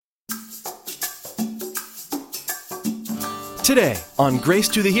Today on Grace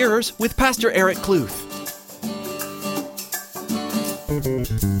to the Hearers with Pastor Eric Kluth.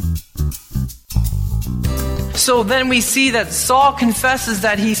 So then we see that Saul confesses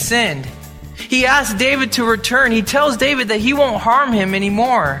that he sinned. He asks David to return. He tells David that he won't harm him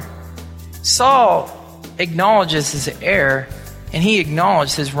anymore. Saul acknowledges his error, and he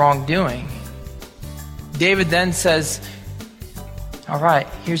acknowledged his wrongdoing. David then says, all right,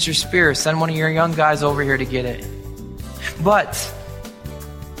 here's your spear. Send one of your young guys over here to get it. But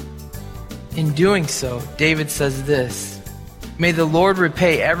in doing so, David says this, may the Lord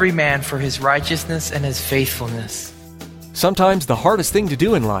repay every man for his righteousness and his faithfulness. Sometimes the hardest thing to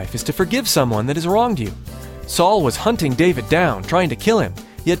do in life is to forgive someone that has wronged you. Saul was hunting David down, trying to kill him,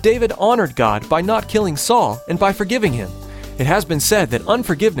 yet David honored God by not killing Saul and by forgiving him. It has been said that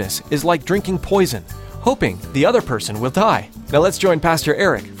unforgiveness is like drinking poison, hoping the other person will die. Now let's join Pastor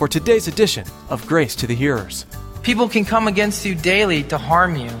Eric for today's edition of Grace to the Hearers. People can come against you daily to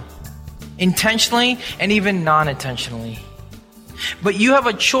harm you, intentionally and even non-intentionally. But you have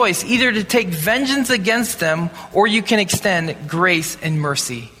a choice either to take vengeance against them or you can extend grace and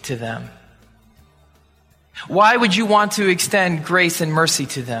mercy to them. Why would you want to extend grace and mercy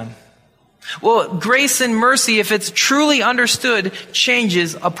to them? Well, grace and mercy, if it's truly understood,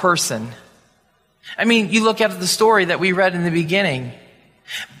 changes a person. I mean, you look at the story that we read in the beginning.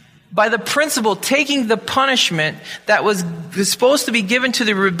 By the principle, taking the punishment that was supposed to be given to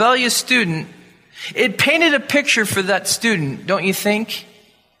the rebellious student, it painted a picture for that student, don't you think?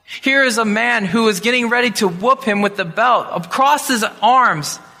 Here is a man who is getting ready to whoop him with the belt across his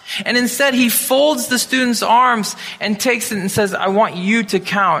arms. And instead he folds the student's arms and takes it and says, I want you to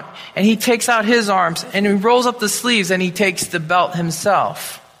count. And he takes out his arms and he rolls up the sleeves and he takes the belt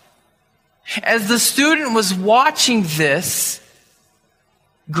himself. As the student was watching this,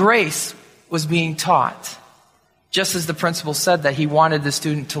 grace was being taught. Just as the principal said that he wanted the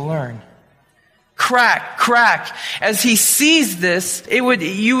student to learn. Crack, crack. As he sees this,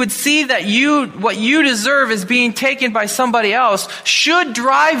 you would see that what you deserve is being taken by somebody else should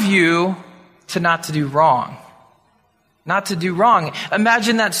drive you to not to do wrong. Not to do wrong.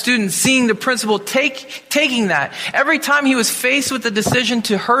 Imagine that student seeing the principal taking that. Every time he was faced with the decision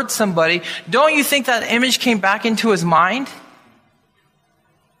to hurt somebody, don't you think that image came back into his mind?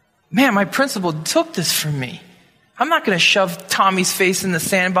 Man, my principal took this from me. I'm not going to shove Tommy's face in the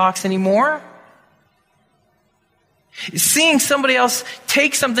sandbox anymore. Seeing somebody else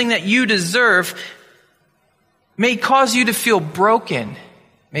take something that you deserve may cause you to feel broken,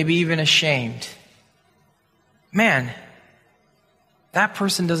 maybe even ashamed. Man, that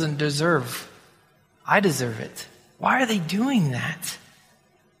person doesn't deserve. I deserve it. Why are they doing that?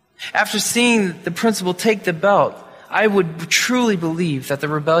 After seeing the principal take the belt, I would truly believe that the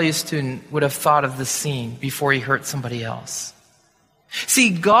rebellious student would have thought of the scene before he hurt somebody else. See,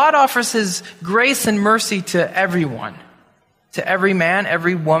 God offers His grace and mercy to everyone, to every man,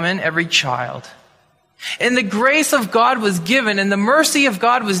 every woman, every child. And the grace of God was given and the mercy of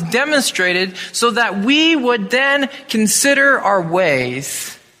God was demonstrated so that we would then consider our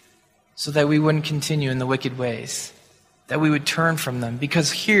ways, so that we wouldn't continue in the wicked ways, that we would turn from them.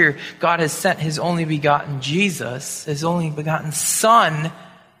 Because here, God has sent His only begotten Jesus, His only begotten Son,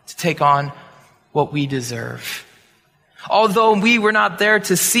 to take on what we deserve. Although we were not there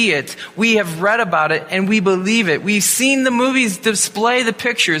to see it, we have read about it and we believe it. We've seen the movies display the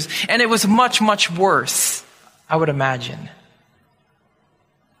pictures, and it was much, much worse, I would imagine.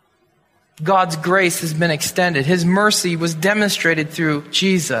 God's grace has been extended. His mercy was demonstrated through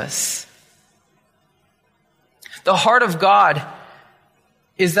Jesus. The heart of God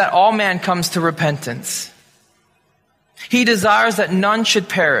is that all man comes to repentance. He desires that none should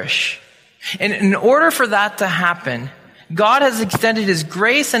perish. And in order for that to happen, God has extended His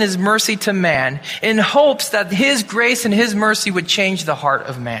grace and His mercy to man in hopes that His grace and His mercy would change the heart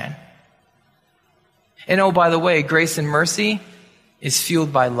of man. And oh, by the way, grace and mercy is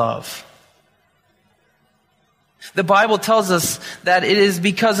fueled by love. The Bible tells us that it is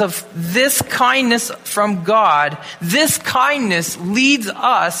because of this kindness from God, this kindness leads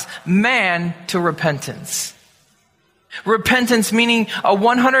us, man, to repentance. Repentance meaning a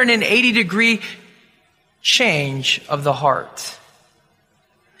 180-degree change of the heart.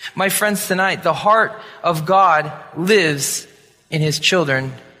 My friends, tonight, the heart of God lives in His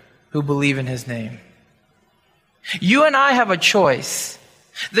children who believe in His name. You and I have a choice.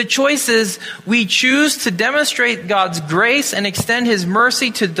 The choice is we choose to demonstrate God's grace and extend His mercy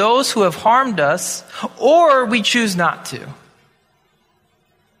to those who have harmed us, or we choose not to.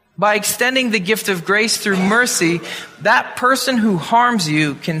 By extending the gift of grace through mercy, that person who harms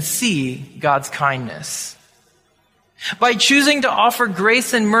you can see God's kindness. By choosing to offer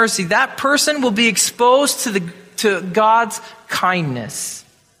grace and mercy, that person will be exposed to God's kindness.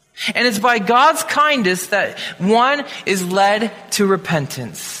 And it's by God's kindness that one is led to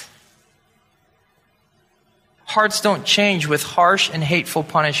repentance. Hearts don't change with harsh and hateful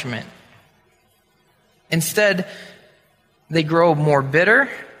punishment. Instead, they grow more bitter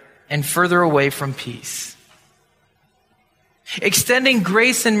and further away from peace. Extending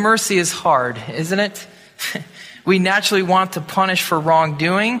grace and mercy is hard, isn't it? We naturally want to punish for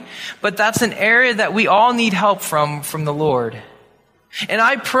wrongdoing, but that's an area that we all need help from the Lord. And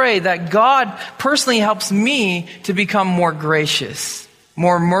I pray that God personally helps me to become more gracious,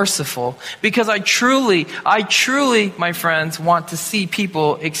 more merciful, because I truly, my friends, want to see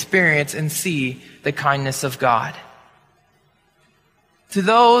people experience and see the kindness of God. To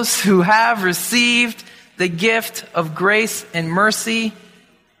those who have received the gift of grace and mercy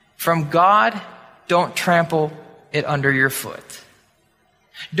from God, don't trample it under your foot.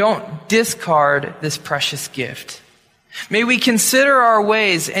 Don't discard this precious gift. May we consider our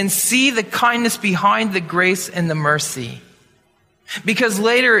ways and see the kindness behind the grace and the mercy. Because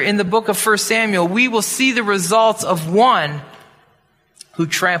later in the book of 1 Samuel, we will see the results of one who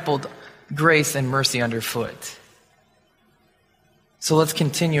trampled grace and mercy underfoot. So let's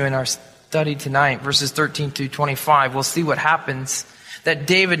continue in our study tonight, verses 13 to 25. We'll see what happens that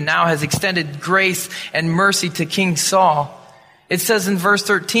David now has extended grace and mercy to King Saul. It says in verse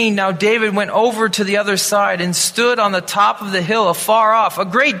 13, "Now David went over to the other side and stood on the top of the hill afar off, a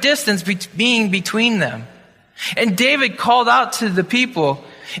great distance being between them. And David called out to the people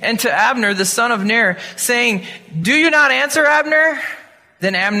and to Abner, the son of Ner, saying, 'Do you not answer, Abner?'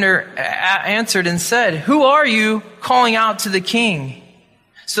 Then Abner answered and said, 'Who are you calling out to the king?'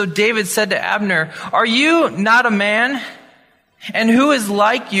 So David said to Abner, 'Are you not a man? And who is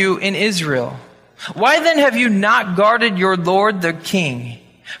like you in Israel? Why then have you not guarded your lord the king?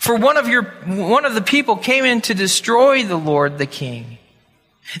 For one of the people came in to destroy the lord the king.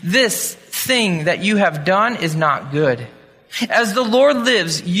 This thing that you have done is not good. As the Lord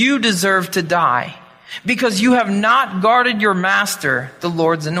lives, you deserve to die, because you have not guarded your master, the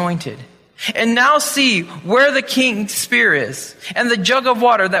Lord's anointed. And now see where the king's spear is, and the jug of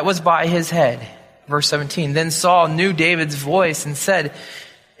water that was by his head.'" Verse 17, "Then Saul knew David's voice and said,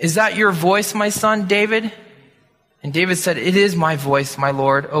 'Is that your voice, my son David?' And David said, 'It is my voice, my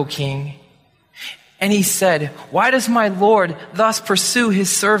lord, O king.' And he said, 'Why does my lord thus pursue his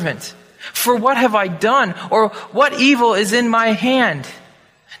servant? For what have I done, or what evil is in my hand?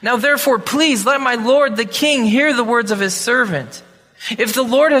 Now therefore, please let my lord the king hear the words of his servant. If the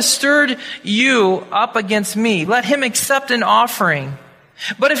Lord has stirred you up against me, let him accept an offering.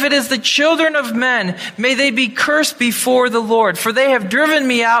 But if it is the children of men, may they be cursed before the Lord, for they have driven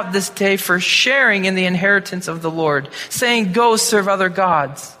me out this day for sharing in the inheritance of the Lord, saying, go serve other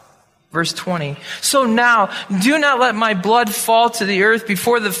gods.'" Verse 20, "So now do not let my blood fall to the earth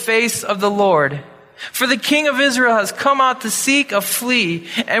before the face of the Lord. For the king of Israel has come out to seek a flea,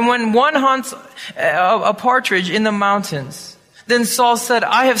 and when one hunts a partridge in the mountains." Then Saul said,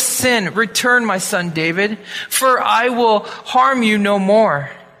 "I have sinned. Return, my son David, for I will harm you no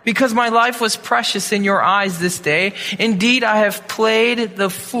more, because my life was precious in your eyes this day. Indeed, I have played the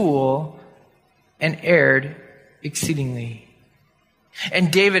fool and erred exceedingly."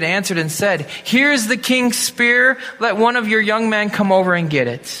 And David answered and said, "Here is the king's spear. Let one of your young men come over and get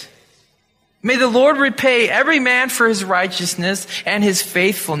it. May the Lord repay every man for his righteousness and his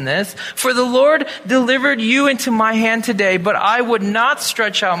faithfulness. For the Lord delivered you into my hand today, but I would not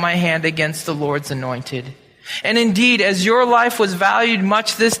stretch out my hand against the Lord's anointed. And indeed, as your life was valued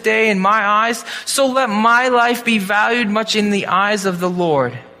much this day in my eyes, so let my life be valued much in the eyes of the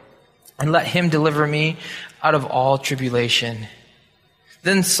Lord. And let him deliver me out of all tribulation."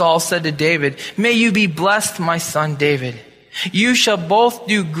 Then Saul said to David, "May you be blessed, my son David. You shall both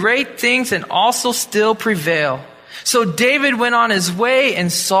do great things and also still prevail." So David went on his way,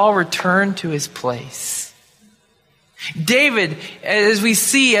 and Saul returned to his place. David, as we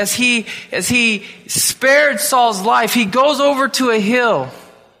see, as he spared Saul's life, he goes over to a hill.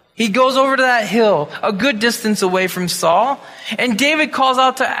 He goes over to that hill, a good distance away from Saul. And David calls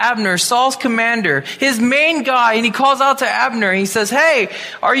out to Abner, Saul's commander, his main guy, and he calls out to Abner. He says, "Hey,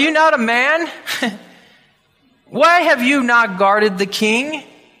 are you not a man? Why have you not guarded the king?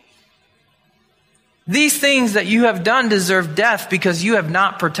 These things that you have done deserve death because you have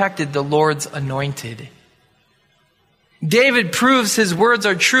not protected the Lord's anointed." David proves his words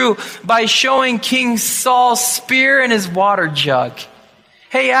are true by showing King Saul's spear and his water jug.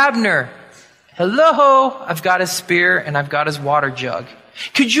 "Hey, Abner, hello, I've got his spear and I've got his water jug.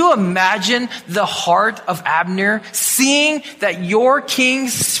 Could you imagine the heart of Abner seeing that your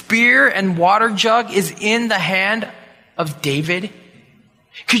king's spear and water jug is in the hand of David?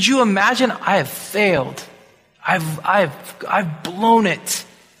 Could you imagine? I have failed. I've blown it.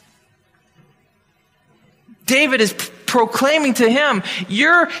 David is proclaiming to him,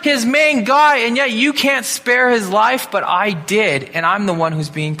 you're his main guy, and yet you can't spare his life, but I did, and I'm the one who's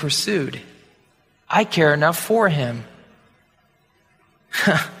being pursued. I care enough for him.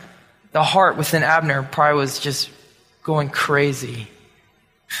 The heart within Abner probably was just going crazy.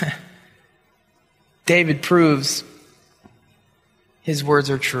 David proves his words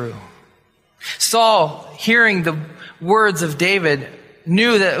are true. Saul, hearing the words of David,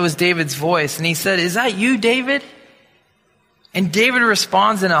 knew that it was David's voice, and he said, "Is that you, David?" And David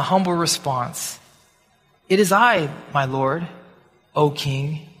responds in a humble response. "It is I, my Lord, O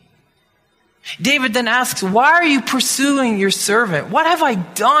King." David then asks, "Why are you pursuing your servant? What have I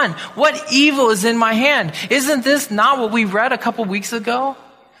done? What evil is in my hand?" Isn't this not what we read a couple weeks ago?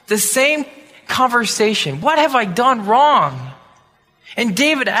 The same conversation. What have I done wrong? And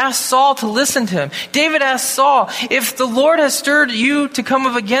David asked Saul to listen to him. David asked Saul, "If the Lord has stirred you to come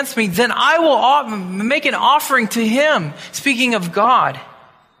up against me, then I will make an offering to him." Speaking of God.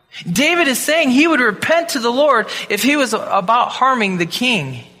 David is saying he would repent to the Lord if he was about harming the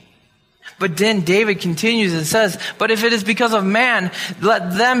king. But then David continues and says, "But if it is because of man,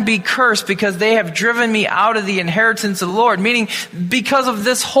 let them be cursed, because they have driven me out of the inheritance of the Lord." Meaning, because of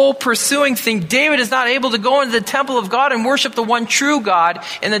this whole pursuing thing, David is not able to go into the temple of God and worship the one true God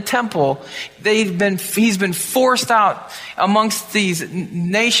in the temple. He's been forced out amongst these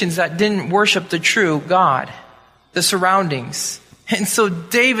nations that didn't worship the true God, the surroundings. And so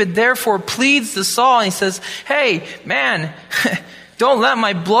David therefore pleads to Saul, and he says, "Hey, man, don't let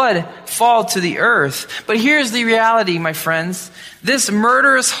my blood fall to the earth." But here's the reality, my friends. This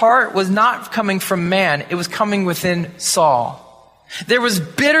murderous heart was not coming from man. It was coming within Saul. There was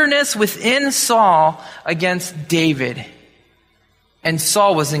bitterness within Saul against David. And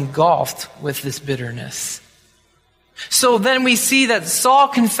Saul was engulfed with this bitterness. So then we see that Saul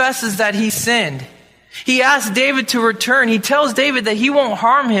confesses that he sinned. He asks David to return. He tells David that he won't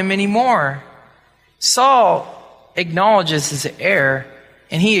harm him anymore. Saul acknowledges his error,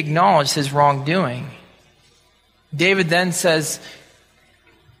 and he acknowledged his wrongdoing. David then says,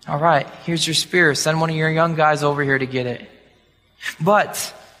 "All right, here's your spear. Send one of your young guys over here to get it."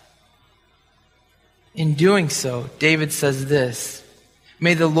 But in doing so, David says this,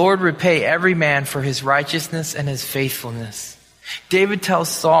 "May the Lord repay every man for his righteousness and his faithfulness." David tells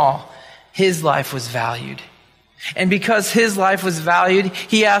Saul his life was valued. And because his life was valued,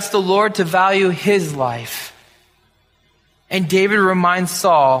 he asked the Lord to value his life. And David reminds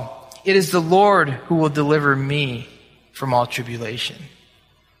Saul, "It is the Lord who will deliver me from all tribulation."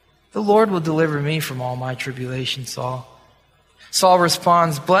 The Lord will deliver me from all my tribulation, Saul. Saul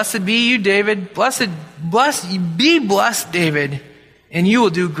responds, "Blessed be you, David. Be blessed, David, and you will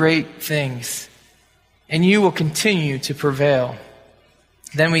do great things, and you will continue to prevail."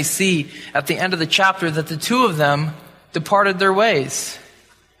 Then we see at the end of the chapter that the two of them departed their ways.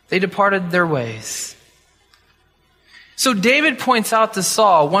 They departed their ways. So David points out to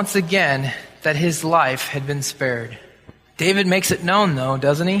Saul once again that his life had been spared. David makes it known, though,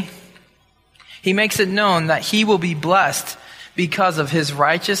 doesn't he? He makes it known that he will be blessed because of his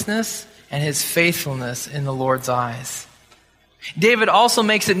righteousness and his faithfulness in the Lord's eyes. David also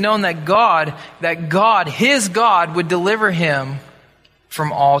makes it known that God, his God, would deliver him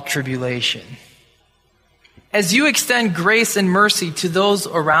from all tribulation. As you extend grace and mercy to those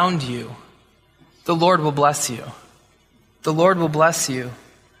around you, the Lord will bless you. The Lord will bless you.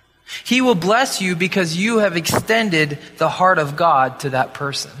 He will bless you because you have extended the heart of God to that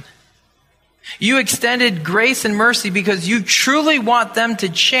person. You extended grace and mercy because you truly want them to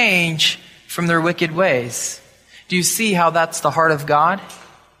change from their wicked ways. Do you see how that's the heart of God?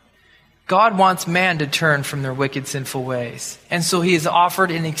 God wants man to turn from their wicked, sinful ways. And so he has offered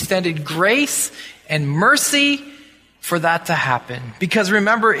an extended grace and mercy for that to happen. Because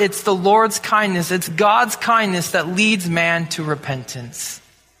remember, it's the Lord's kindness, it's God's kindness that leads man to repentance.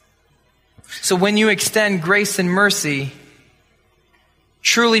 So when you extend grace and mercy,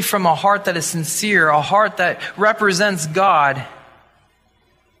 truly from a heart that is sincere, a heart that represents God,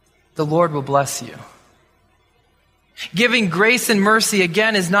 the Lord will bless you. Giving grace and mercy,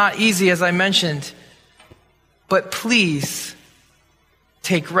 again, is not easy, as I mentioned. But please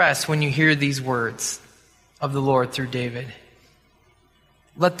take rest when you hear these words of the Lord through David.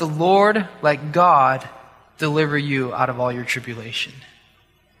 Let the Lord, let God, deliver you out of all your tribulation.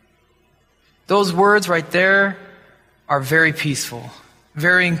 Those words right there are very peaceful.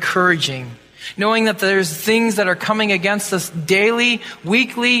 very encouraging, knowing that there's things that are coming against us daily,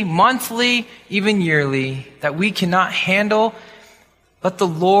 weekly, monthly, even yearly, that we cannot handle. Let the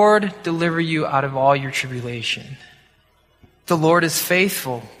Lord deliver you out of all your tribulation. The Lord is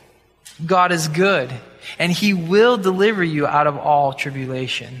faithful. God is good, and He will deliver you out of all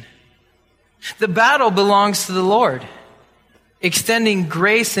tribulation. The battle belongs to the Lord, extending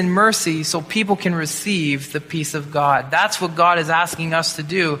grace and mercy so people can receive the peace of God. That's what God is asking us to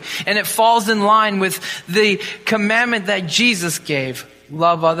do. And it falls in line with the commandment that Jesus gave.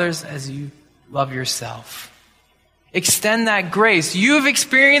 Love others as you love yourself. Extend that grace. You've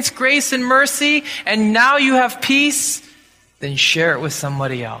experienced grace and mercy, and now you have peace. Then share it with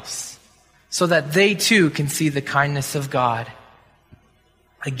somebody else so that they too can see the kindness of God.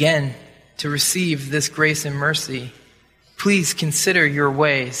 Again, to receive this grace and mercy, please consider your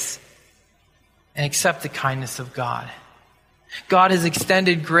ways and accept the kindness of God. God has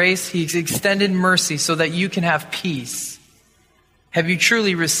extended grace. He's extended mercy so that you can have peace. Have you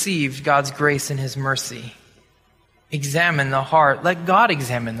truly received God's grace and His mercy? Examine the heart. Let God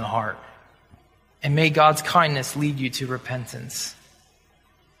examine the heart. And may God's kindness lead you to repentance.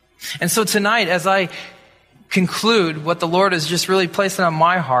 And so tonight, as I conclude what the Lord has just really placed on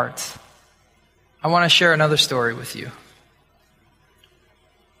my heart, I want to share another story with you.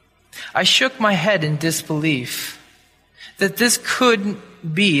 I shook my head in disbelief that this couldn't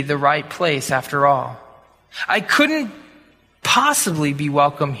be the right place after all. I couldn't possibly be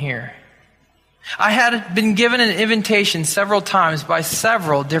welcome here. I had been given an invitation several times by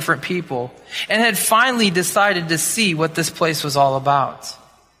several different people and had finally decided to see what this place was all about.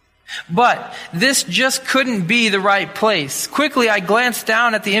 But this just couldn't be the right place. Quickly, I glanced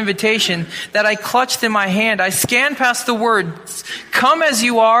down at the invitation that I clutched in my hand. I scanned past the words, "Come as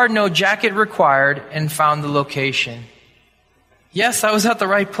you are, no jacket required," and found the location. Yes, I was at the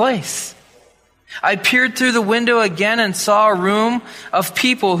right place. I peered through the window again and saw a room of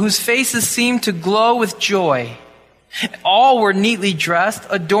people whose faces seemed to glow with joy. All were neatly dressed,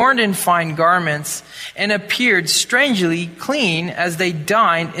 adorned in fine garments, and appeared strangely clean as they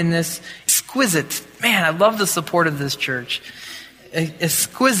dined in this exquisite, man, I love the support of this church,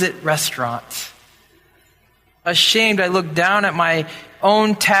 exquisite restaurant. Ashamed, I looked down at my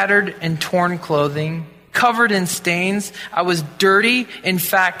own tattered and torn clothing, covered in stains. I was dirty, in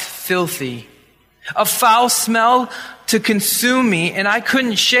fact, filthy. A foul smell to consume me, and I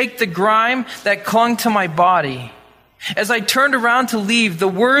couldn't shake the grime that clung to my body. As I turned around to leave, the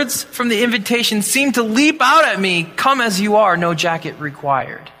words from the invitation seemed to leap out at me, "Come as you are, no jacket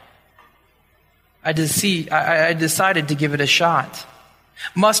required." I decided to give it a shot.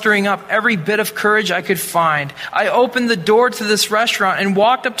 Mustering up every bit of courage I could find, I opened the door to this restaurant and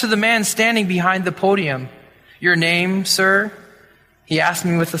walked up to the man standing behind the podium. "Your name, sir?" he asked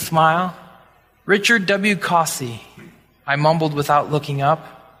me with a smile. "Richard W. Cossey," I mumbled without looking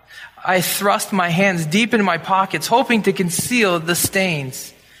up. I thrust my hands deep into my pockets, hoping to conceal the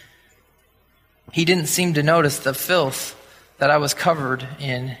stains. He didn't seem to notice the filth that I was covered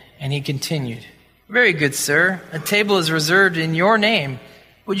in, and he continued, "Very good, sir. A table is reserved in your name.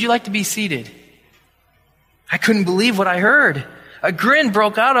 Would you like to be seated?" I couldn't believe what I heard. A grin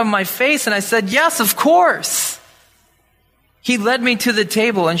broke out on my face, and I said, "Yes, of course." He led me to the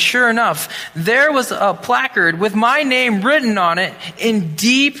table, and sure enough, there was a placard with my name written on it in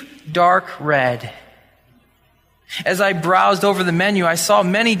deep, dark red. As I browsed over the menu, I saw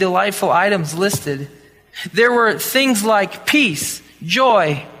many delightful items listed. There were things like peace,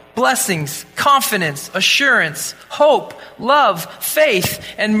 joy, blessings, confidence, assurance, hope, love, faith,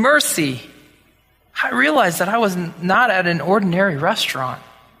 and mercy. I realized that I was not at an ordinary restaurant.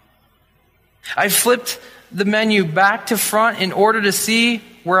 I flipped the menu back to front in order to see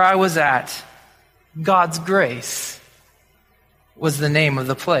where I was at. God's Grace was the name of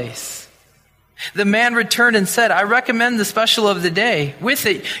the place. The man returned and said, "I recommend the special of the day. With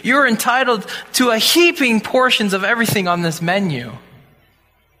it, you're entitled to a heaping portions of everything on this menu."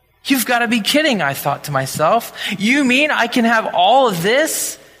 You've got to be kidding, I thought to myself. You mean I can have all of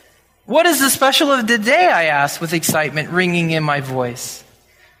this? What is the special of the day? I asked with excitement ringing in my voice.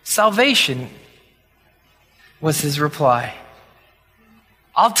 "Salvation," was his reply.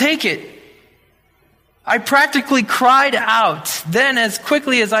 "I'll take it." I practically cried out. Then, as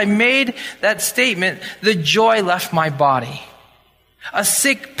quickly as I made that statement, the joy left my body. A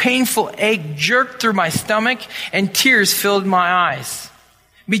sick, painful ache jerked through my stomach, and tears filled my eyes.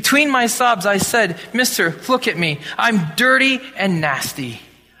 Between my sobs, I said, "Mister, look at me. I'm dirty and nasty.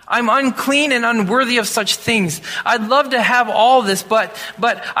 I'm unclean and unworthy of such things. I'd love to have all this, but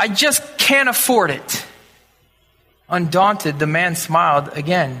I just can't afford it." Undaunted, the man smiled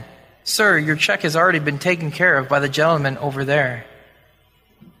again. Sir, your check has already been taken care of by the gentleman over there.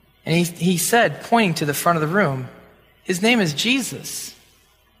 And he said, pointing to the front of the room, his name is Jesus.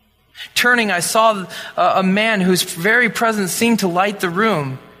 Turning, I saw a man whose very presence seemed to light the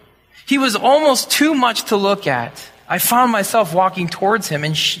room. He was almost too much to look at. I found myself walking towards him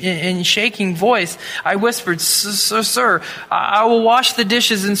in shaking voice. I whispered, Sir, I will wash the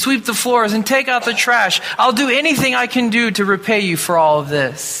dishes and sweep the floors and take out the trash. I'll do anything I can do to repay you for all of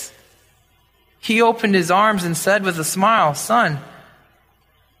this. He opened his arms and said with a smile, Son,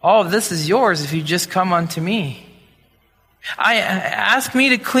 all of this is yours if you just come unto me. Ask me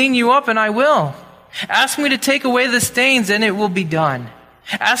to clean you up and I will. Ask me to take away the stains and it will be done.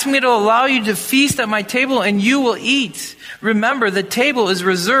 Ask me to allow you to feast at my table and you will eat. Remember, the table is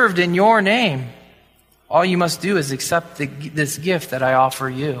reserved in your name. All you must do is accept this gift that I offer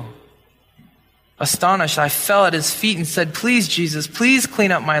you. Astonished, I fell at his feet and said, Please, Jesus, please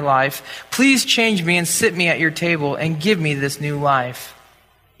clean up my life. Please change me and sit me at your table and give me this new life.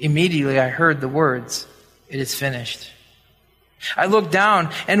 Immediately I heard the words, It is finished. I looked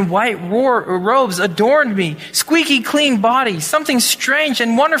down, and white robes adorned me, squeaky clean body. Something strange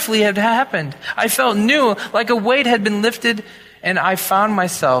and wonderfully had happened. I felt new, like a weight had been lifted, and I found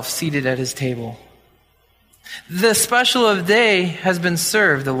myself seated at his table. The special of day has been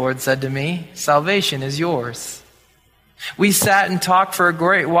served, the Lord said to me. Salvation is yours. We sat and talked for a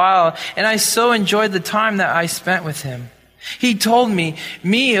great while, and I so enjoyed the time that I spent with him. He told me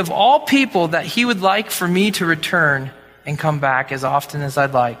of all people, that he would like for me to return and come back as often as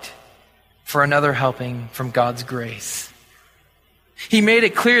I'd liked for another helping from God's grace. He made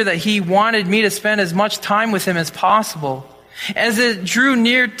it clear that he wanted me to spend as much time with him as possible. As it drew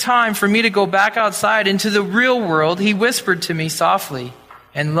near time for me to go back outside into the real world, he whispered to me softly,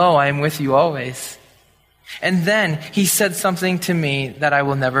 And lo, I am with you always. And then he said something to me that I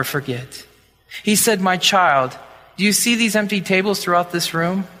will never forget. He said, My child, do you see these empty tables throughout this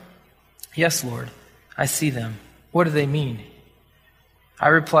room? Yes, Lord, I see them. What do they mean? I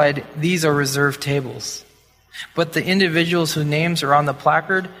replied, These are reserved tables. But the individuals whose names are on the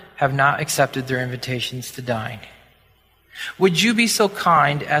placard have not accepted their invitations to dine. Would you be so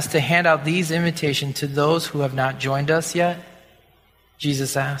kind as to hand out these invitations to those who have not joined us yet?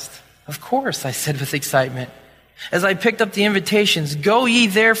 Jesus asked. Of course, I said with excitement. As I picked up the invitations, Go ye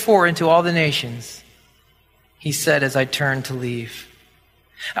therefore into all the nations. He said as I turned to leave.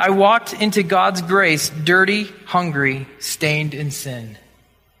 I walked into God's grace, dirty, hungry, stained in sin.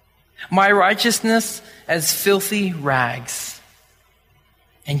 My righteousness as filthy rags.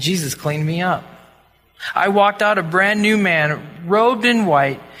 And Jesus cleaned me up. I walked out a brand new man, robed in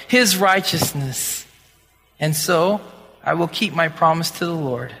white, his righteousness. And so I will keep my promise to the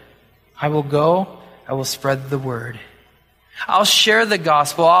Lord. I will go, I will spread the word. I'll share the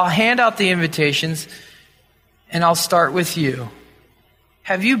gospel, I'll hand out the invitations, and I'll start with you.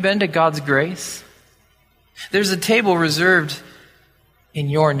 Have you been to God's grace? There's a table reserved in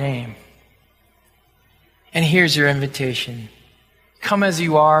your name. And here's your invitation. Come as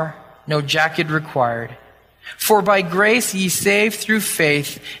you are, no jacket required. For by grace ye saved through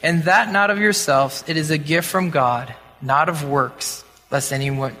faith, and that not of yourselves, it is a gift from God, not of works, lest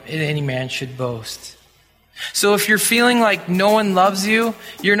any man should boast. So if you're feeling like no one loves you,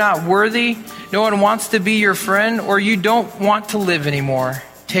 you're not worthy, no one wants to be your friend, or you don't want to live anymore,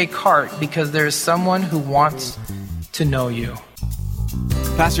 take heart, because there is someone who wants to know you.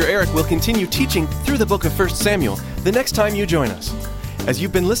 Pastor Eric will continue teaching through the book of 1 Samuel the next time you join us. As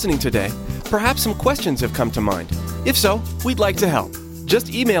you've been listening today, perhaps some questions have come to mind. If so, we'd like to help. Just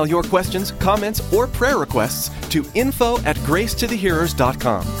email your questions, comments, or prayer requests to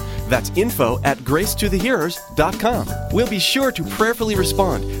info@gracetothehearers.com. That's info@gracetothehearers.com. We'll be sure to prayerfully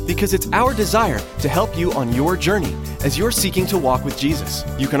respond because it's our desire to help you on your journey as you're seeking to walk with Jesus.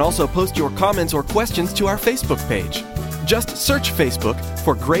 You can also post your comments or questions to our Facebook page. Just search Facebook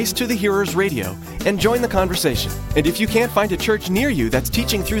for Grace to the Hearers Radio and join the conversation. And if you can't find a church near you that's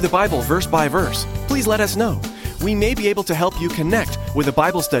teaching through the Bible verse by verse, please let us know. We may be able to help you connect with a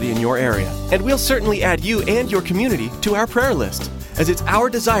Bible study in your area. And we'll certainly add you and your community to our prayer list, as it's our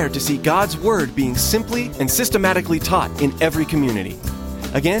desire to see God's Word being simply and systematically taught in every community.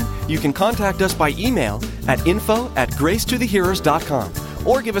 Again, you can contact us by email at info@gracetothehearers.com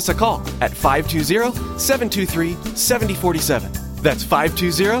or give us a call at 520-723-7047. That's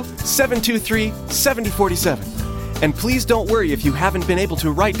 520-723-7047. And please don't worry if you haven't been able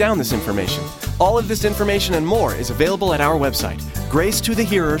to write down this information. All of this information and more is available at our website,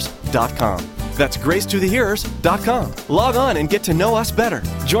 gracetothehearers.com. That's gracetothehearers.com. Log on and get to know us better.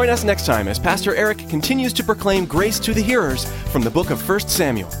 Join us next time as Pastor Eric continues to proclaim grace to the hearers from the book of 1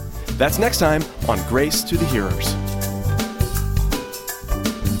 Samuel. That's next time on Grace to the Hearers.